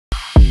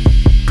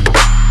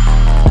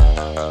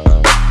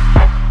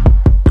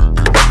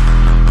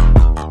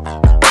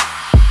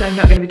I'm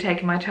not going to be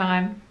taking my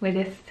time with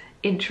this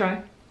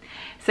intro.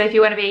 So if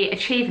you want to be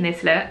achieving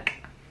this look,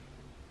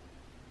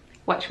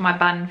 watch my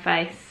bun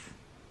face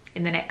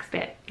in the next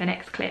bit, the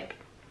next clip,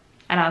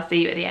 and I'll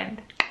see you at the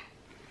end.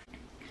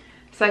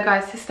 So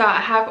guys, to start,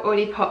 I have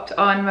already popped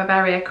on my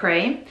barrier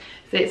cream.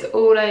 So it's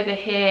all over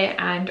here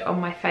and on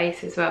my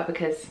face as well,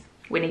 because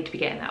we need to be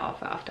getting that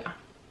off after.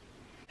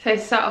 So to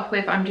start off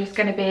with, I'm just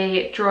going to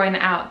be drawing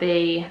out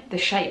the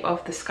shape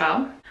of the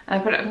skull.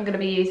 And the product I'm going to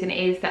be using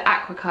is the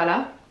aqua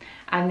colour,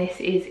 and this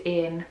is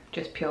in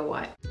just pure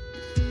white.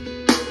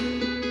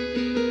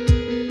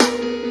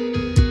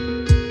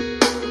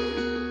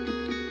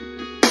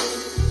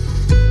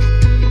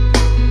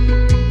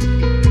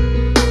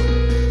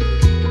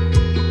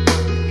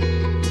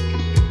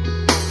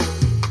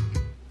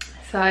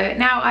 So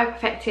now I've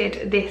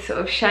perfected this sort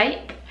of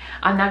shape,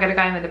 I'm now going to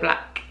go in with the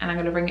black, and I'm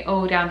going to bring it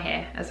all down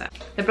here as well.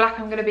 The black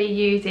I'm going to be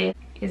using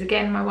is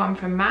again my one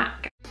from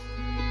Matt.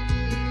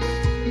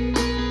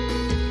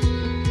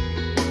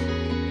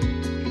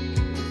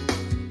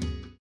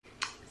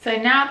 So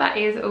now that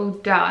is all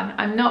done,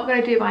 I'm not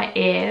going to do my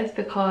ears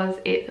because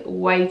it's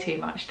way too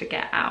much to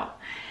get out.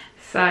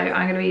 So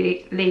I'm going to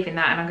be leaving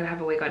that, and I'm going to have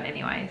a wig on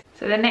anyways.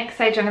 So the next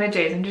stage I'm going to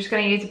do is I'm just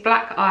going to use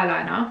black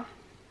eyeliner.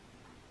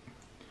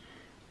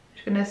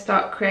 Just going to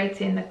start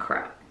creating the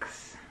cracks.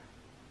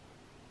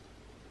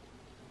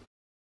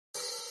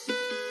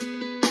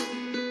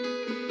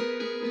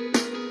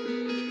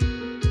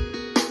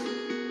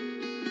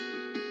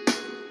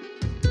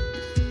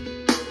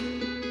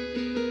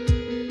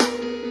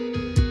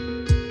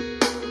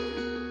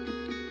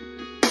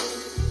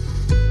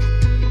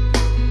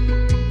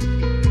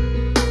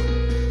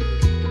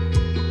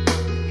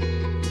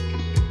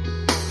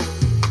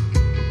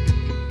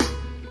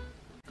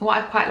 What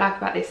I quite like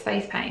about this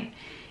face paint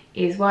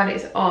is while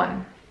it's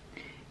on,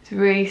 it's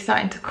really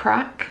starting to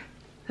crack.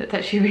 That's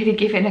actually really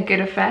giving a good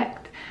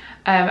effect.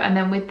 And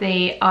then with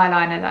the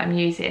eyeliner that I'm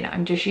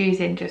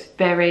using just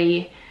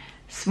very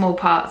small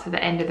parts of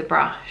the end of the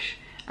brush,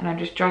 and I'm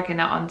just dragging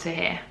that onto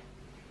here.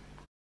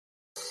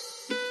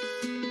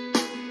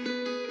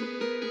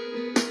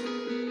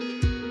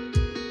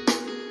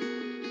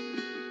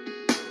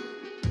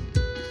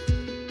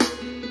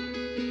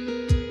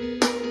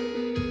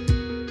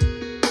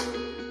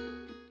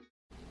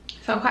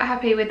 So I'm quite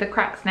happy with the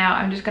cracks now.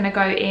 I'm just going to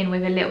go in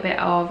with a little bit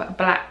of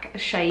black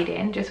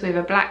shading, just with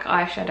a black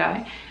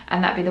eyeshadow,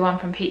 and that'd be the one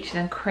from Peaches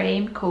and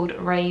Cream called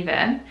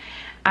Raven.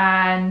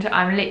 And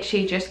I'm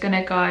literally just going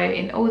to go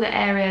in all the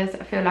areas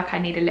I feel like I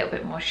need a little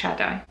bit more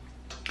shadow.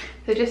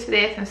 So just for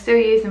this, I'm still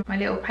using my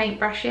little paint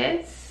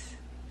brushes.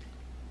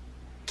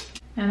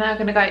 And now I'm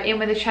going to go in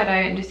with the shadow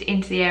and just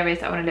into the areas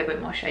that I want a little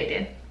bit more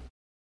shading.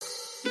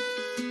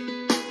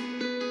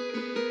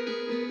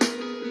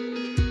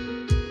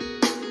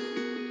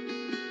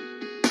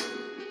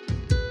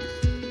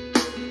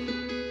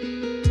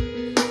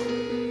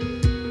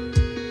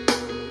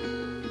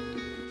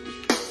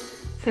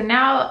 So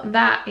now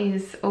that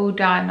is all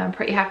done, I'm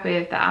pretty happy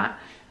with that.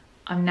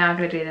 I'm now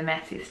going to do the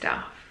messy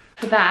stuff.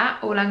 For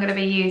that, all I'm going to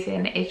be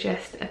using is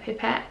just a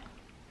pipette,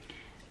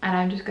 and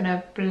I'm just going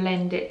to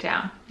blend it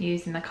down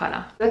using the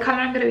colour. The colour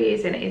I'm going to be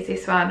using is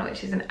this one,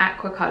 which is an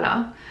aqua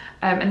colour,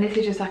 and this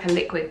is just like a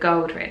liquid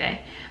gold really,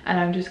 and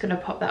I'm just going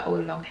to pop that all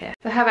along here.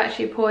 So I have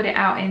actually poured it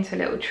out into a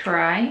little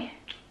tray,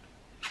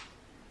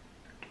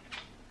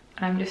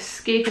 and I'm just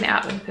scooping it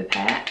out with a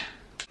pipette.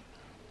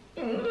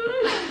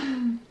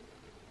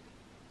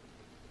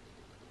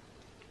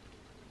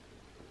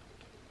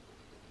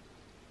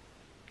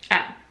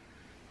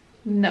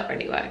 Not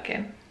really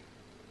working.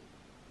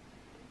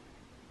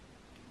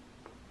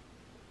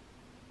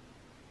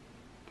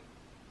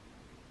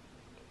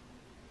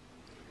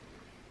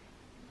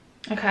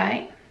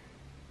 Okay,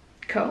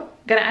 cool.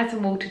 Gonna add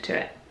some water to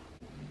it.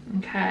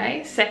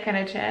 Okay, second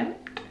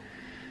attempt.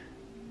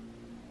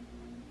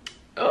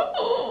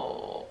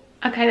 Oh,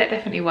 okay, that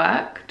definitely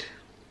worked.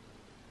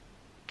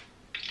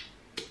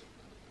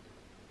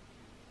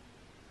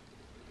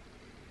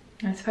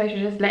 I suppose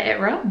you just let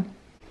it run.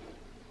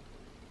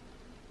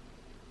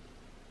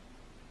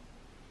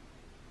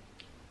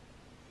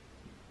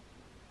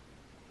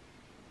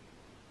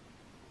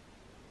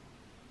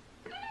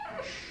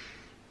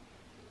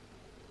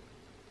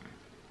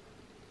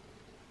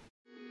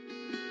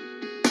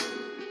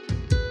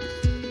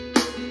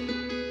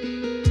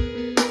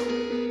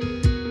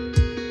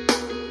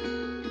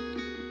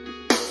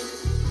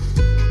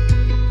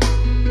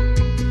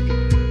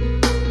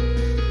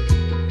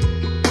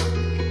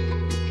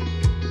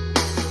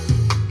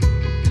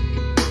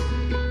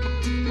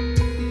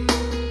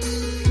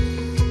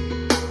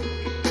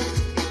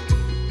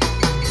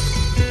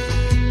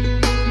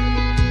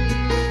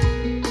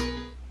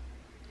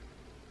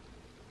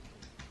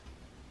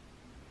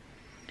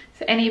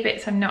 So any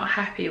bits I'm not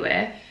happy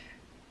with,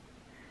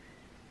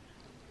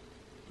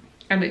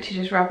 I'm literally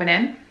just rubbing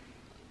in.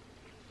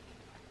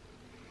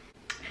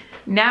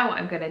 Now what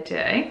I'm gonna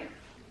do,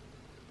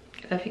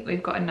 because I think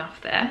we've got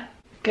enough there,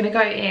 gonna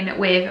go in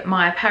with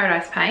my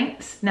Paradise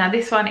paints. Now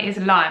this one is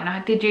lime, and I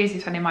did use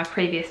this one in my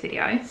previous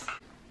videos.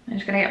 I'm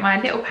just gonna get my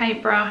little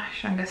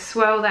paintbrush. I'm gonna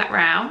swirl that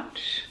round.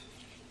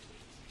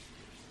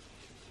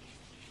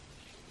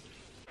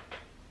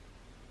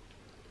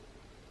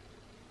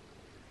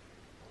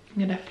 I'm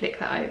gonna flick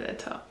that over the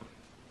top.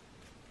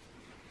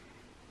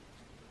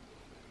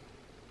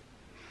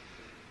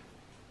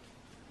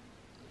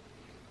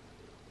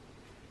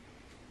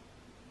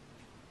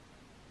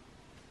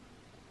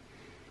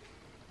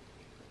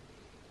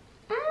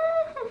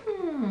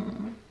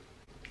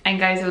 And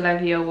goes all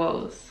over your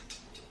walls.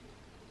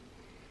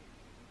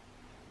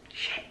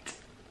 Shit.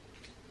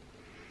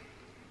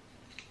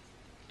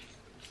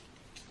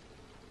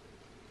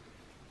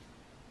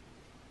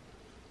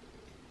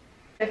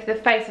 For the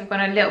face, I've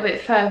gone a little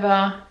bit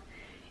further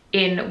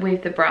in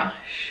with the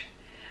brush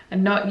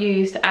and not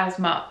used as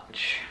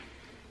much.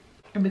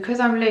 And because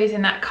I'm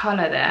losing that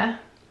colour there,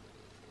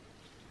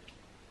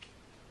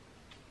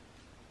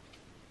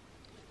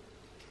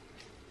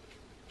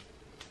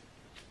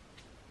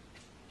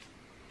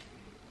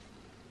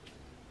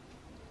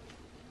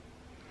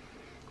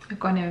 I've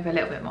gone in with a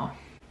little bit more.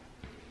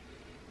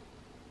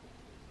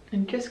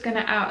 I'm just going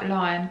to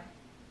outline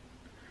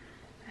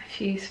a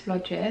few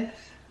splodges.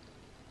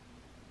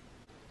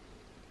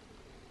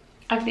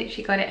 I've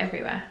literally got it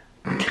everywhere.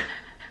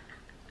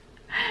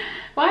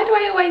 Why do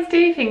I always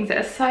do things that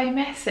are so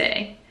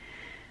messy?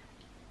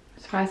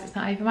 I'm surprised it's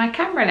not over my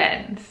camera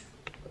lens.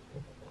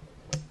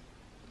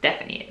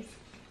 Definitely is.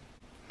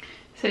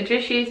 So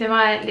just using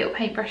my little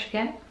paintbrush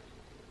again.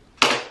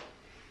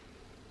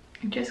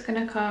 I'm just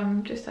going to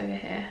come just over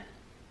here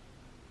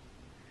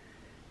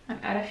and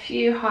add a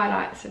few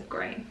highlights of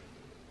green.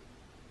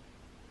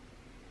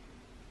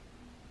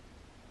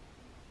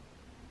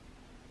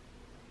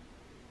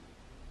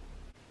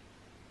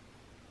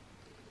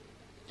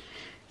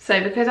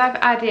 So because I've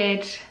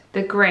added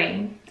the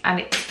green and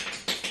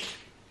it's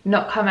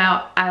not come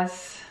out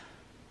as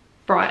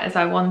bright as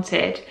I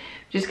wanted, I'm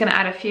just going to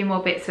add a few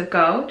more bits of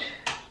gold.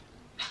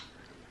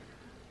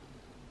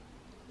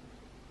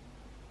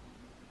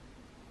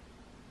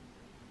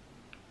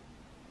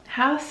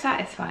 How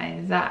satisfying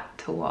is that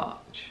to watch?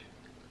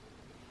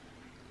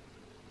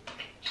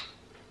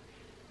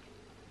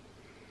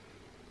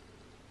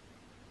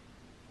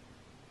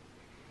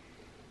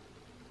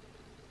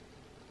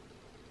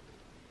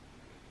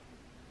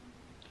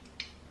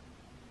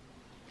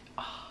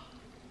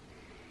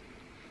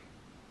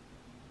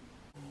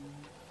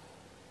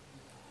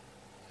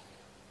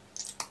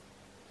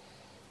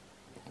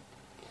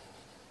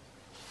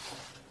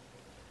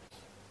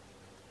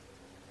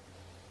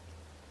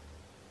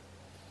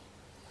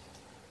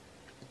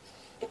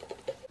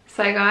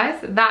 So guys,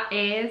 that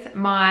is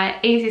my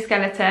easy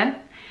skeleton,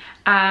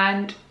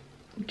 and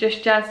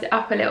just jazzed it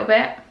up a little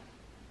bit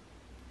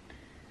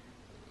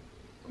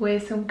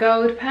with some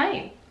gold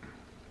paint.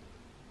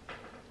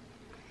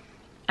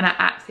 And I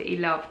absolutely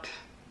loved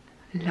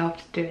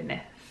doing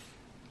this.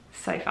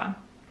 So fun.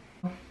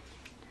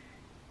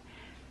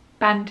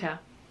 Banter.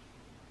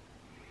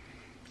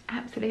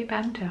 Absolute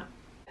banter.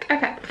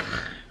 Okay.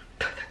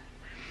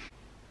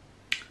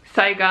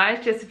 So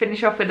guys, just to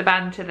finish off with the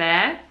banter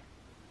there,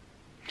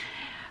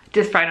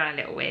 just thrown on a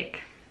little wig.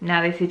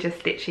 Now this is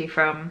just literally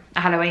from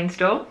a Halloween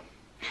store.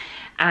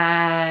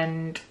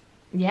 And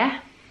yeah,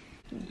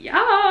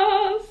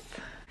 yes.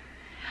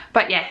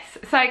 But yes,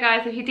 so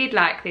guys, if you did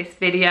like this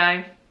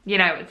video, you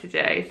know what to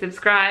do.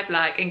 Subscribe,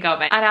 like and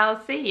comment. And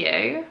I'll see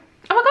you,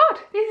 oh my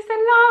God, this is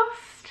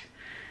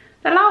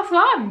the last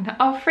one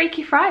of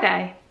Freaky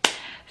Friday.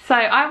 So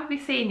I will be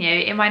seeing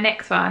you in my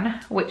next one,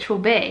 which will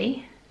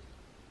be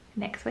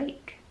next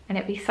week. And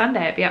it'll be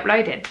Sunday, it'll be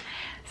uploaded.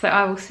 So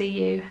I will see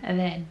you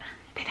then.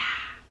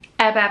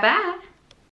 Bye bye.